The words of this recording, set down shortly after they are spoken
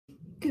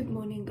Good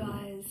morning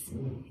guys,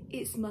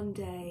 it's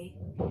Monday.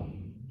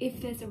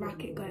 If there's a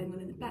racket going on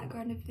in the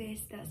background of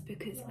this, that's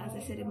because, as I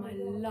said in my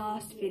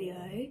last video,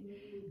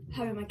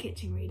 having my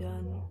kitchen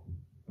redone,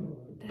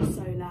 they're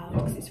so loud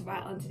because it's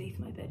right underneath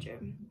my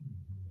bedroom.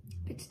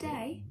 But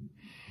today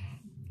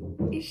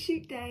is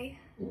shoot day.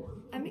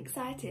 I'm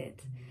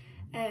excited.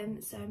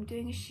 So I'm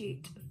doing a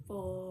shoot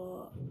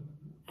for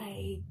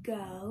a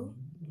girl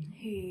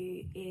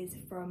who is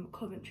from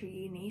Coventry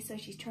Uni, so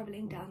she's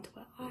travelling down to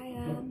where I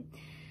am.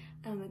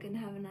 And we're going to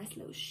have a nice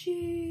little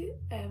shoot.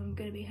 I'm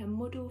going to be her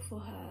model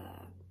for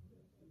her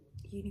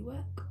uni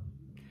work.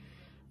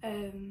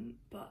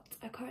 But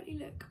I currently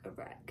look a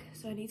wreck,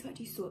 so I need to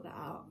actually sort that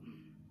out.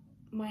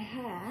 My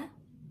hair,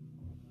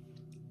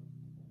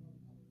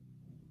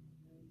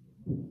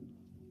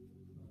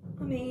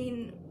 I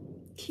mean,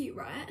 cute,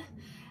 right?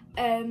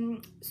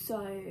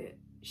 So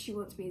she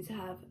wants me to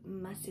have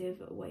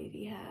massive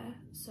wavy hair,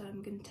 so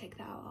I'm going to take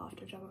that out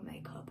after I've done my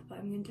makeup. But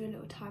I'm going to do a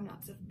little time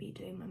lapse of me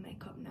doing my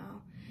makeup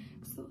now,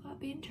 because I thought that'd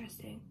be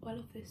interesting. Oh, I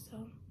love this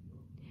song.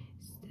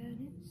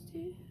 Standing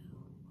still,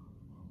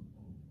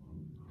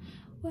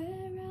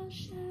 where else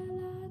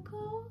shall I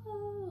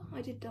go?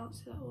 I did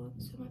dance to that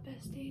once with my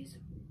besties.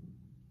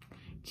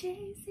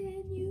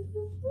 Chasing you.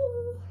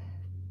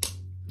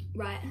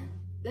 Right,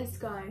 let's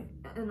go.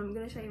 And I'm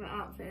going to show you my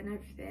outfit and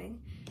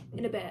everything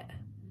in a bit.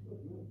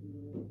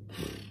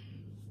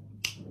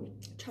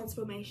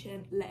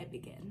 Transformation, let it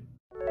begin.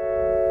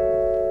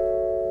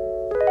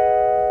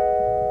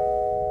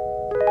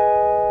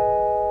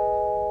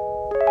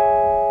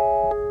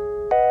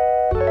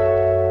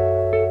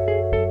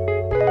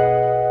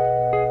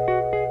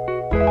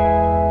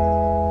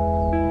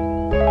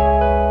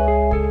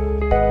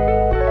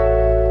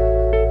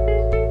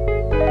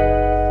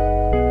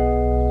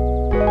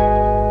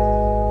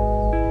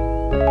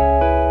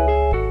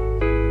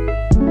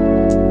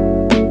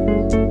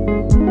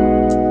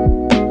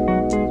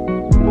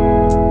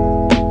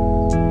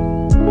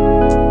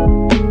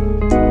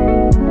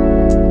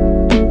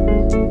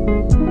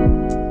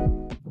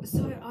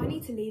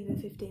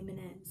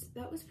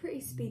 That was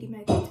pretty speedy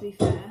makeup, to be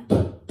fair.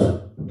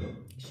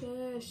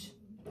 Shush.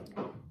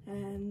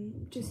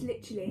 Just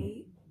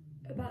literally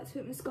about to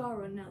put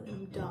mascara on now that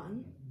I'm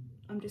done.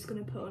 I'm just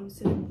going to put on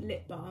some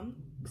lip balm,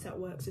 because that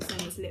works the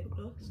same as lip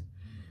gloss.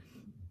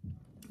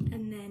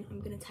 And then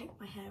I'm going to take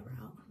my hair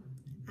out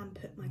and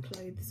put my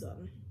clothes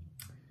on.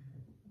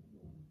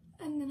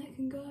 And then I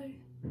can go.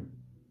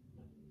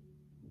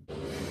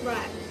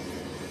 Right,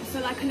 I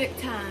feel like I look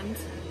tanned.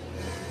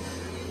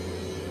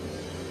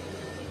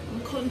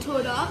 I'm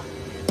contoured up.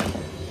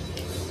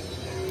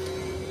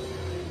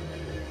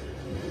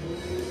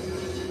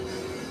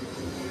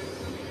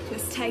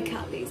 Let's take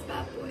out these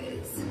bad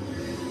boys.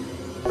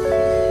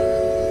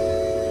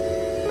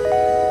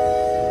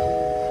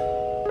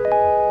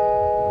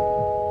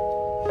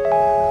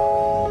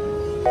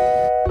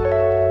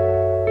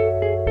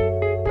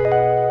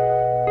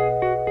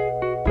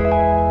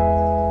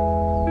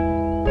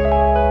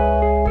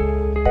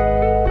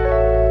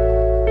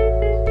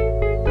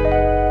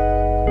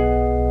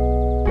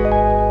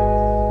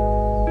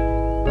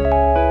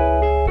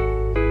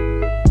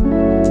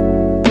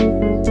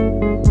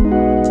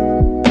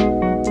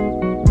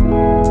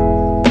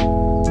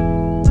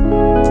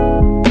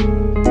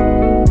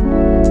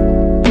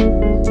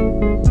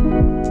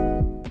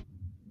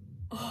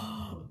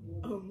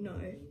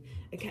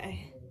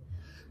 Okay,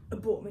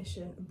 abort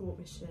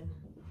mission.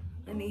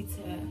 I need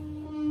to...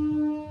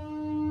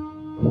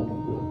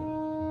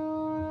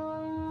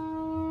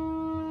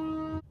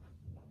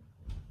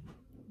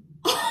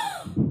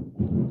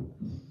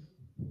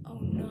 Oh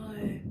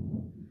no.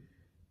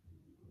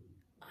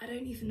 I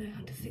don't even know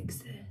how to fix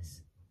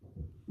this.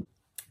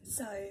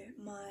 So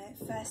my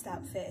first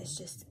outfit is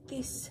just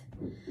this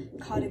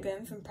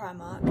cardigan from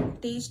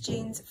Primark, these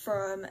jeans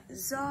from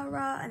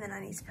Zara, and then I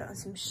need to put on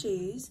some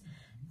shoes.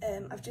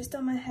 I've just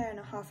done my hair in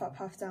a half up,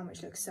 half down,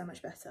 which looks so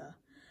much better.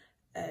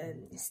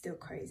 It's still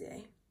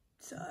crazy,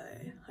 so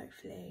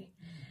hopefully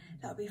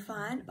that'll be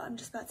fine. But I'm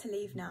just about to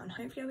leave now, and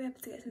hopefully I'll be able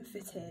to get some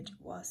footage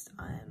whilst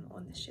I'm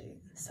on the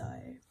shoot. So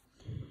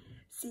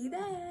see you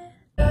there.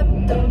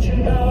 Don't you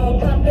know,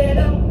 pump it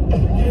up.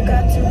 You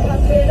got to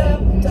pump it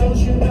up. Don't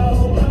you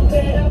know, pump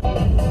it up.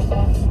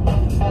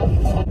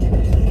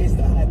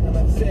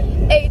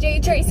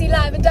 AJ Tracy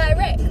live and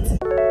direct.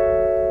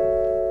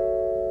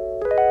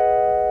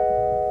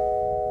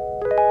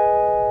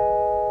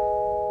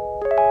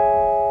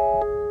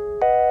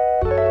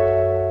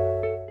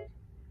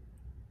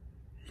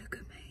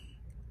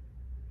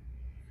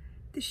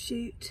 The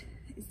shoot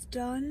is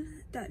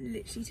done. That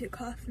literally took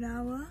half an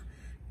hour.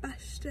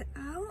 Bashed it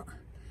out,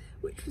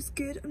 which was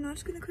good. I'm now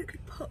just gonna quickly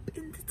pop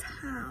into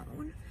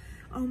town.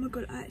 Oh my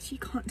god, I actually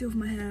can't deal with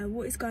my hair.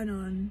 What is going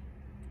on?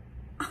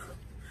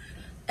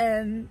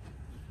 I'm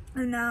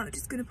now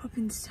just gonna pop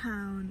into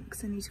town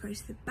because I need to go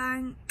to the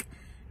bank,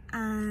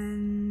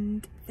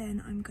 and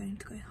then I'm going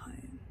to go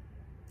home,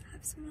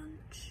 have some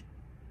lunch.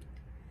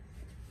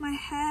 My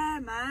hair,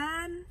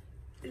 man,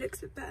 it looks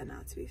a bit better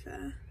now, to be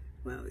fair.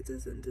 Well, it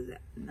doesn't, does it?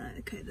 No,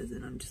 okay, it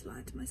doesn't. I'm just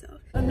lying to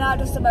myself. I'm now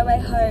just on my way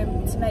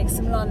home to make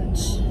some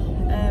lunch,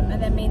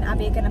 and then me and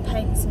Abby are going to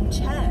paint some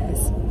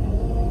chairs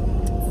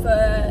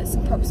for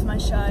some props for my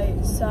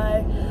show. So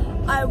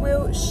I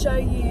will show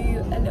you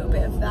a little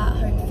bit of that,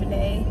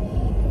 hopefully.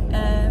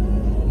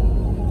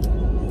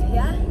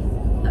 Yeah,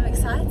 I'm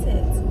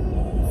excited.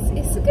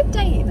 It's a good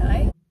day, you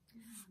know.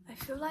 I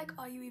feel like,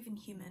 are you even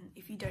human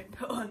if you don't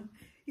put on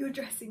your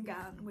dressing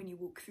gown when you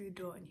walk through the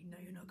door and you know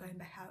you're not going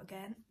back out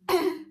again?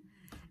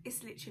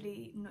 It's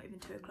literally not even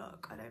 2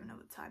 o'clock. I don't even know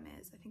what the time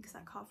is. I think it's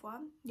like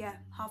 1:30. Yeah,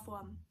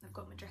 1:30. I've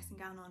got my dressing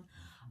gown on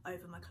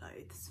over my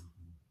clothes.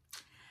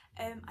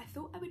 I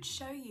thought I would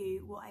show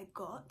you what I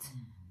got.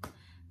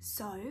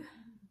 So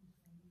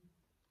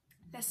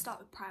let's start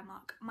with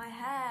Primark. My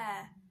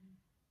hair,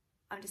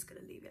 I'm just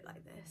gonna leave it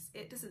like this.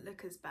 It doesn't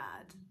look as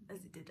bad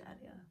as it did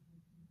earlier.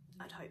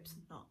 I'd hope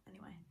not,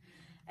 anyway.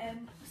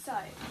 So,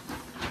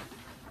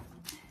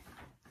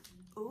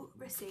 oh,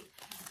 receipt.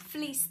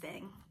 Fleece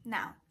thing.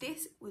 Now,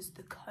 this was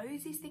the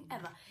coziest thing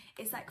ever.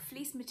 It's like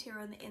fleece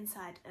material on the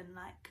inside and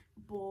like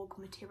Borg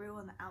material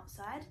on the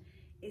outside.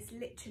 It's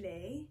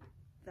literally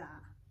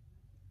that.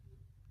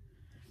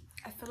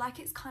 I feel like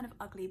it's kind of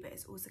ugly, but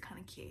it's also kind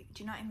of cute.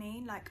 Do you know what I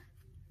mean? Like,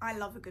 I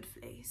love a good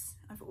fleece.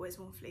 I've always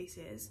worn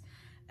fleeces.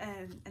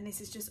 And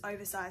this is just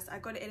oversized. I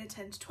got it in a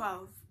 10 to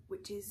 12,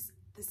 which is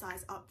the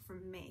size up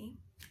from me.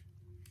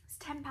 It's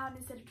 £10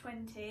 instead of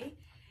 20.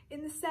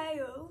 In the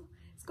sale,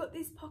 it's got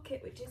this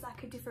pocket, which is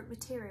like a different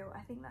material.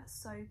 I think that's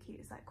so cute.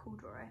 It's like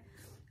corduroy.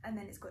 And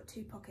then it's got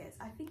 2 pockets.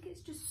 I think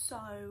it's just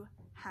so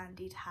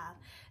handy to have,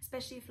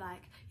 especially if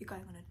like you're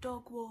going on a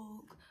dog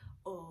walk,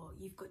 or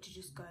you've got to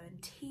just go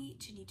and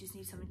teach and you just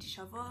need something to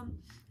shove on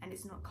and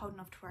it's not cold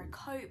enough to wear a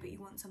coat but you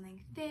want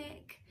something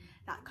thick,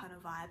 that kind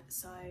of vibe.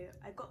 So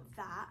I got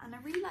that, and I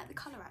really like the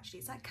colour actually.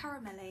 It's like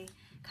caramelly,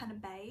 kind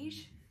of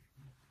beige.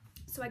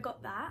 So I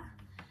got that.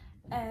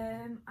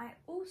 I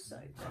also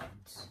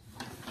got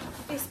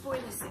this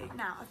boiler suit.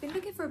 Now, I've been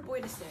looking for a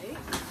boiler suit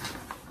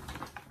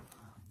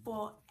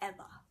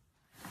forever.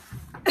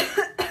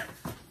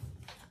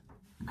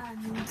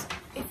 And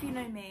if you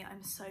know me,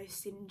 I'm so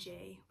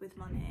stingy with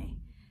money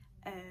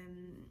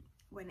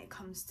when it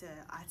comes to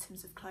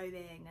items of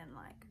clothing and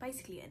like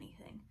basically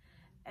anything.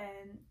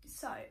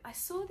 So I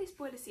saw this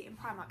boiler suit in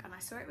Primark and I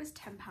saw it was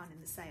 £10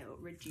 in the sale,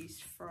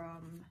 reduced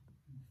from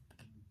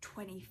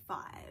 25.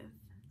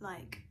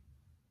 Like,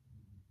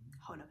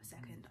 hold up a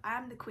second. I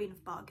am the queen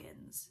of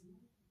bargains.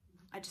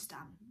 I just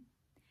am.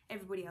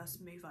 Everybody else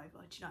move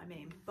over, do you know what I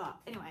mean? But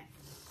anyway,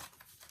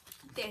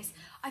 this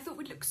I thought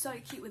would look so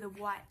cute with a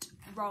white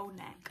roll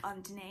neck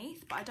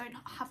underneath, but I don't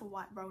have a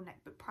white roll neck,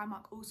 but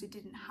Primark also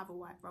didn't have a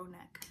white roll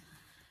neck.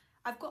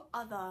 I've got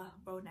other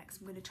roll necks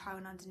I'm going to try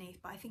on underneath,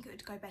 but I think it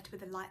would go better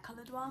with a light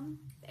coloured one.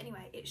 But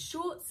anyway, it's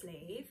short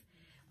sleeve,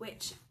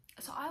 which,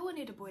 so I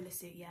wanted a boiler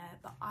suit, yeah,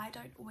 but I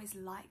don't always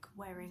like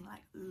wearing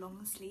like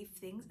long sleeve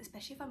things,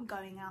 especially if I'm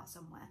going out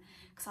somewhere,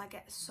 because I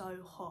get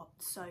so hot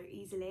so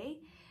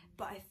easily.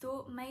 But I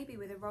thought maybe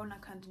with a roll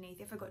neck underneath,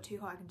 if I got too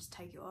hot I can just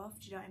take it off,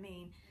 do you know what I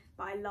mean?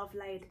 But I love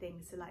layered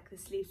things, so like the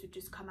sleeves would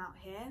just come out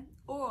here,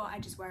 or I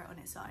just wear it on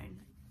its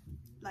own.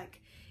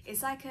 Like,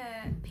 it's like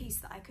a piece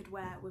that I could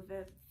wear with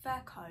a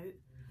fur coat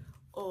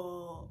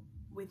or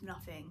with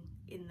nothing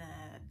in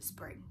the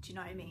spring, do you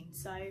know what I mean?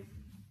 So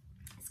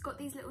it's got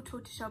these little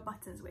tortoiseshell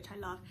buttons, which I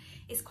love.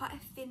 It's quite a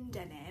thin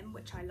denim,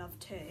 which I love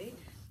too.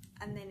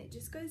 And then it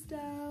just goes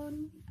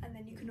down, and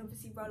then you can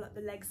obviously roll up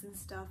the legs and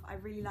stuff. I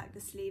really like the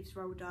sleeves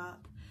rolled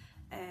up.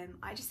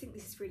 I just think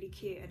this is really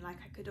cute, and like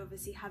I could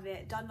obviously have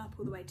it done up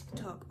all the way to the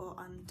top or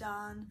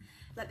undone.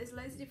 Like, there's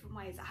loads of different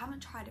ways. I haven't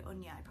tried it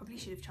on yet. I probably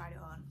should have tried it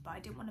on, but I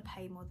didn't want to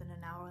pay more than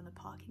an hour on the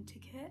parking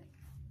ticket.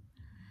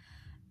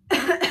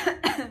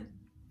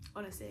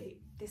 Honestly,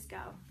 this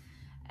girl.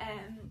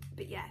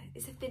 But yeah,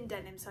 it's a thin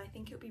denim, so I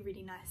think it'll be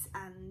really nice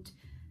and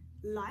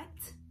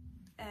light,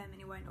 and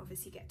it won't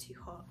obviously get too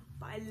hot,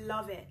 but I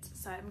love it.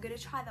 So I'm going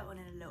to try that on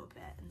in a little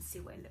bit and see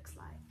what it looks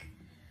like.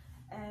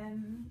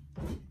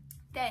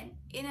 Then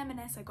in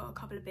M&S I got a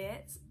couple of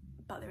bits,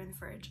 but they're in the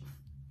fridge.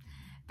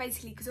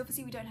 Basically, because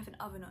obviously we don't have an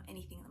oven or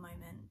anything at the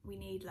moment. We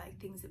need like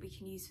things that we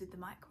can use with the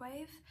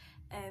microwave.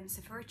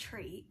 So for a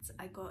treat,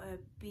 I got a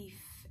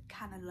beef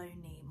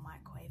cannelloni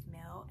microwave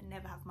meal. I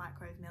never have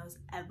microwave meals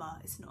ever.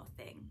 It's not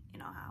a thing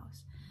in our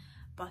house.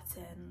 But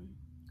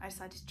I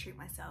decided to treat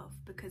myself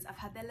because I've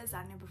had their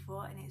lasagna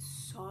before and it's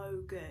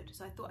so good.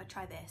 So I thought I'd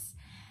try this.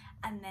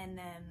 And then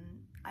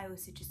I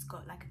also just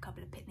got like a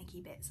couple of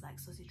picnicky bits, like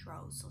sausage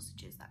rolls,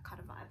 sausages, that kind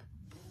of vibe.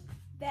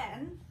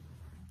 Then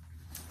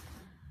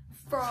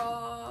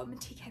from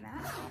TK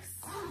Maxx,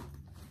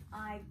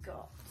 I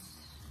got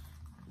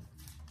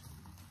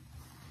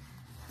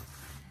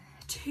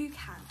 2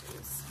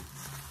 candles.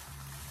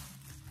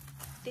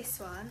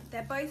 This one,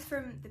 they're both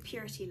from the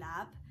Purity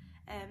Lab.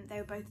 They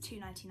were both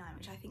 £2.99,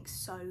 which I think is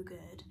so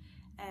good.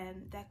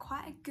 They're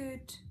quite a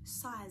good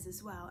size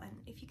as well, and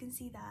if you can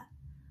see that,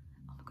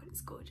 oh my god,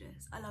 it's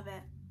gorgeous. I love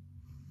it.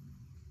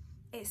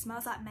 It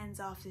smells like men's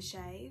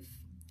aftershave,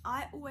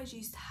 I always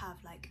used to have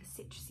like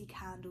citrusy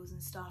candles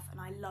and stuff, and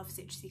I love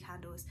citrusy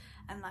candles,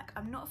 and like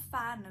I'm not a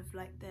fan of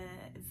like the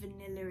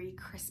vanilla-y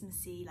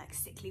Christmassy like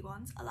sickly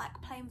ones. I like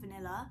plain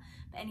vanilla,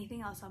 but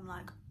anything else I'm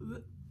like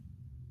ugh.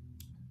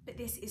 But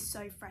this is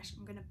so fresh.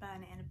 I'm gonna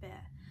burn it in a bit.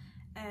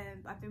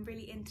 I've been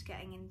really into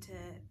getting into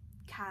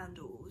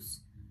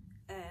candles.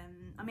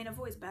 I mean, I've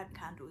always burned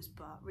candles,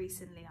 but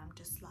recently I'm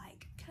just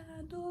like,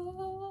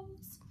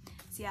 candles.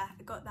 So yeah,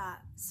 I got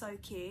that, so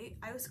cute.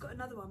 I also got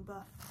another one,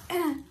 but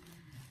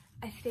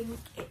I think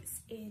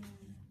it's in,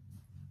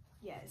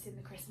 yeah, it's in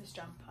the Christmas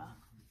jumper.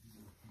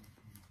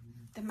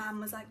 The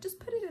man was like, just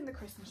put it in the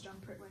Christmas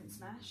jumper, it won't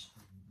smash.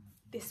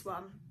 This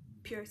one,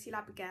 Purity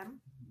Lab again.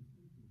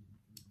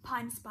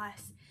 Pine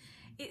Spice.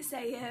 It's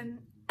a,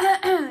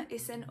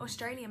 it's an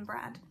Australian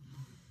brand.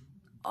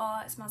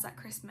 Oh, it smells like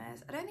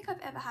Christmas. I don't think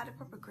I've ever had a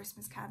proper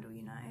Christmas candle,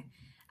 you know.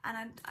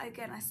 And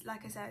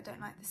like I said, I don't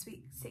like the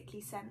sweet,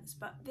 sickly scents.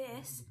 But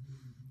this,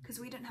 because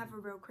we don't have a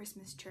real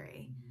Christmas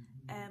tree,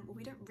 well,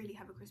 we don't really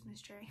have a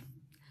Christmas tree.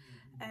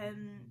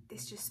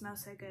 This just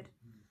smells so good.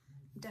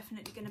 I'm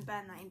definitely going to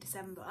burn that in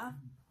December.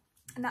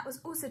 And that was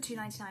also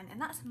 £2.99, and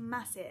that's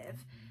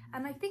massive.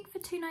 And I think for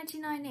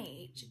 £2.99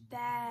 each,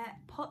 their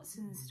pots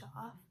and stuff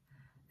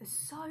are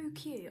so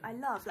cute. I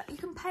love, like, you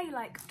can pay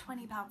like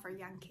 £20 for a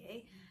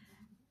Yankee,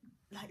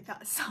 like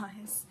that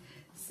size.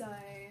 So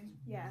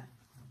yeah.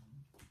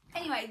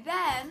 Anyway,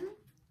 then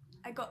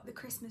I got the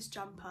Christmas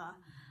jumper.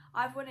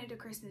 I've wanted a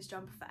Christmas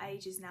jumper for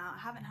ages now. I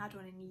haven't had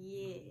one in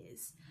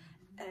years.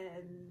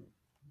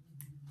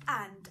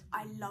 And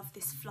I love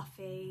this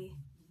fluffy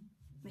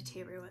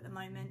material at the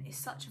moment. It's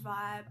such a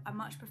vibe. I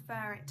much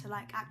prefer it to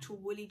like actual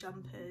woolly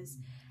jumpers.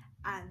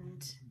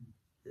 And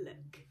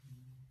look,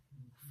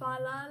 fa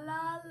la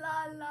la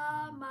la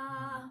la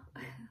ma.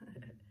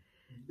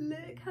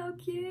 Look how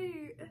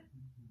cute.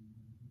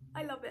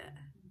 I love it.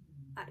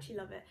 Actually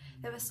love it.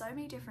 There were so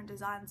many different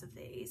designs of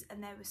these,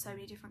 and there were so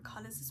many different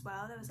colours as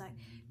well. There was like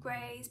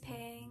greys,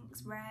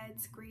 pinks,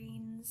 reds,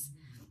 greens,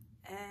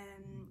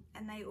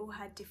 and they all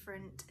had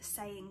different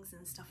sayings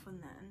and stuff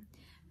on them.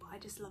 But I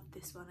just loved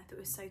this one. I thought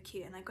it was so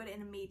cute, and I got it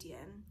in a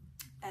medium,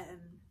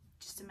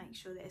 just to make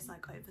sure that it's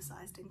like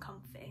oversized and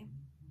comfy.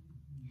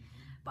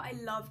 But I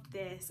loved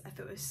this. I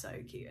thought it was so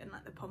cute, and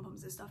like the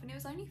pom-poms and stuff, and it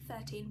was only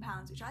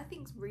 £13, which I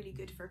think is really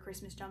good for a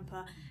Christmas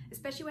jumper,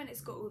 especially when it's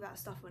got all that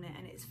stuff on it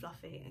and it's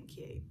fluffy and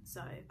cute.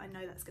 So I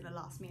know that's gonna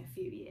last me a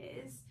few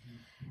years.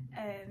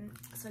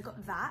 So I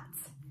got that,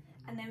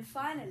 and then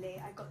finally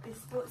I got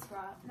this sports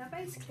bra. Now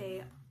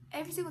basically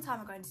every single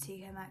time I go into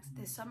TK Maxx,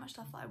 there's so much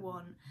stuff that I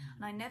want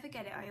and I never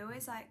get it. I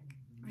always like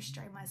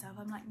restrain myself.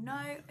 I'm like, no,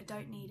 I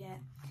don't need it.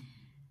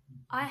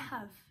 I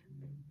have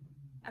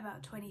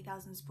about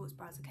 20,000 sports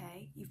bras,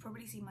 okay? You've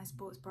probably seen my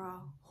sports bra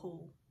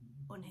haul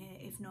on here.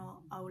 If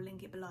not, I will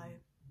link it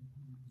below,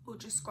 or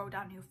just scroll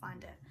down and you'll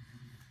find it.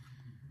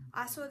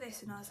 I saw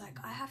this and I was like,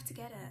 I have to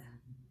get it.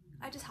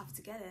 I just have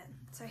to get it.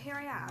 So here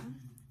I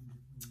am,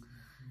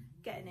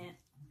 getting it.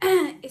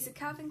 It's a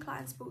Calvin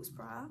Klein sports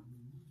bra,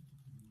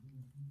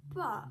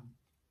 but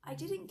I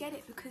didn't get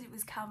it because it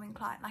was Calvin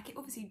Klein. Like, it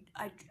obviously,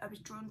 I was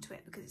drawn to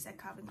it because it said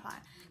Calvin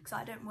Klein, because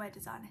I don't wear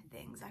designer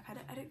things. Like, I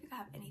don't think I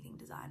have anything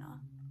designer.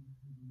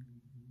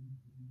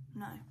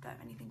 No, don't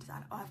have anything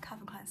designer. Oh, I have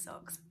Calvin Klein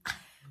socks.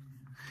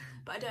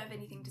 But I don't have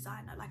anything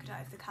designer. Like, I don't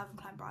have the Calvin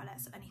Klein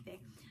bralettes or anything.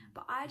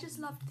 But I just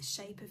loved the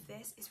shape of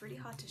this. It's really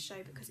hard to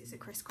show because it's a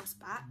crisscross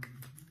back.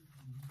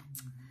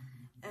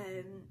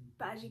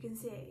 But as you can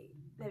see,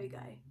 there we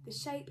go. The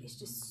shape is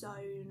just so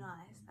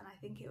nice, and I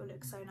think it will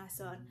look so nice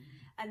on.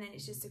 And then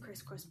it's just a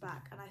crisscross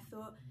back, and I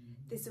thought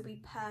this will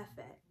be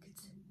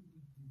perfect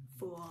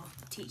for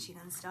teaching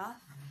and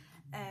stuff.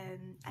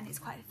 And it's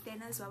quite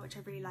thin as well, which I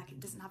really like. It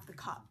doesn't have the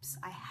cups.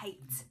 I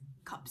hate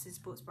cups in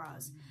sports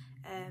bras.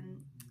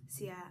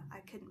 So yeah, I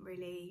couldn't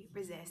really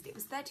resist. It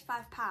was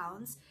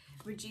 £35,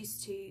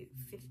 reduced to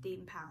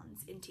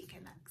 £15 in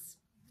TK Maxx,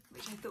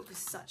 which I thought was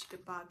such a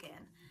good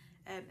bargain,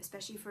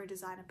 especially for a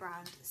designer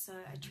brand. So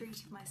I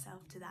treated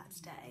myself to that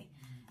today.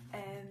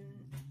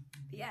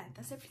 But yeah,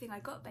 that's everything I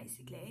got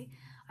basically.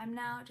 I'm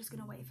now just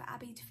gonna wait for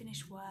Abby to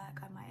finish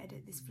work. I might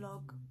edit this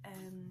vlog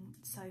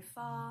so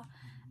far,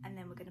 and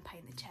then we're gonna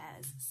paint the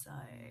chairs. So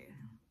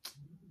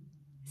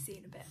see you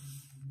in a bit.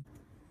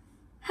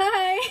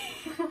 Hi!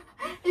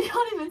 You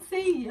can't even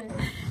see you.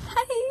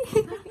 Hi!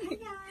 Hiya.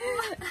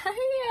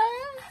 Hiya!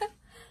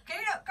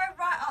 Go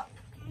right up.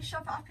 Can you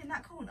shove it up in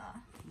that corner?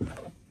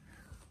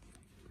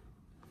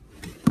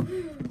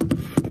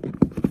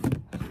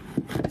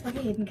 It's like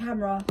a hidden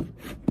camera.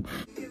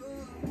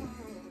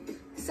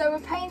 So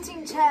we're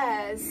painting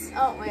chairs,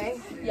 aren't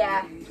we?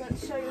 Yeah. Do you want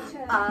to show your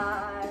chair?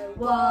 I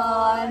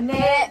want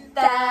it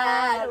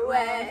that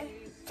way.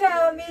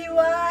 Tell me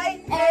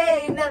why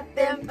ain't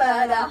nothing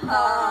but a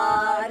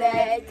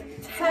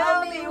heartache.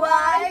 Tell me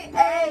why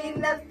ain't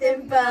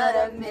nothing but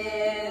a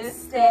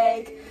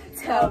mistake.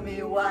 Tell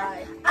me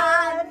why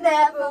I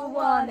never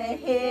wanna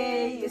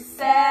hear you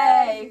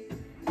say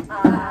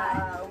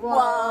I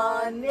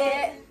want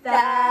it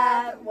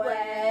that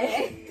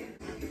way.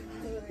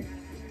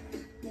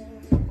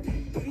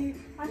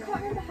 I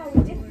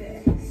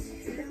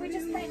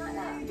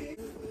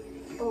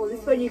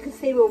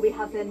see where we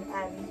haven't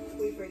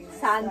We've really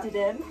sanded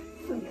him.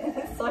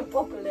 It's so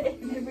bobbly.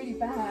 They're really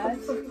bad.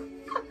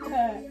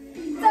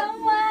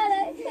 Don't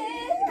wanna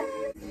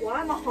hear.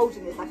 Why am I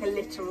holding this like a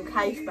literal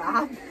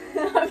caveman?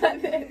 I'm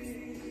like this.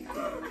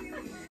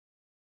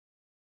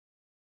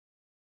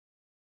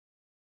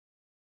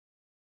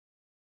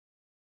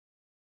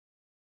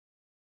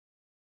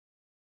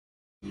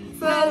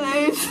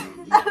 Footloose.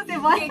 That was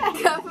in my Pick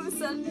head. up some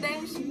Sunday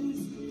shoes.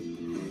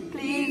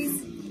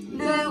 Please,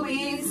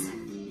 Louise.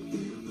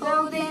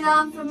 Holding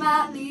on from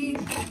my lead.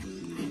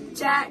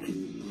 Jack,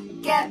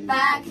 get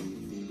back.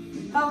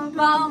 Hold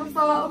on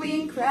before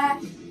we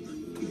crack.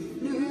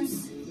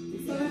 Loose,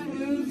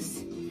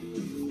 footloose.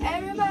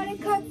 Everybody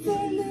cut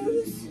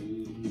footloose.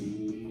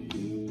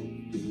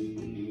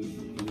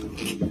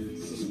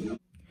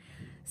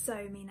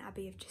 So me and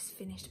Abby have just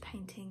finished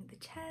painting the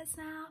chairs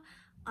now.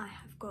 I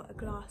have got a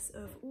glass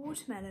of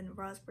watermelon,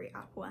 raspberry,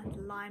 apple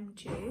and lime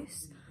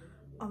juice.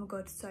 Oh my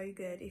god, so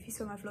good. If you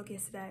saw my vlog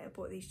yesterday, I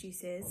bought these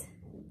juices.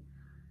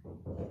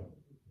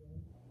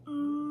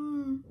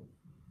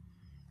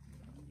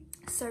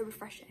 So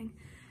refreshing.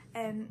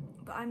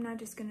 But I'm now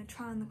just going to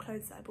try on the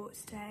clothes that I bought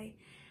today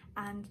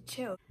and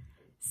chill.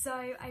 So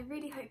I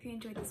really hope you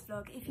enjoyed this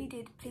vlog. If you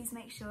did, please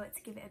make sure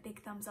to give it a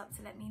big thumbs up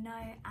to let me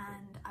know,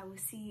 and I will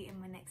see you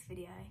in my next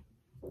video.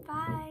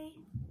 Bye!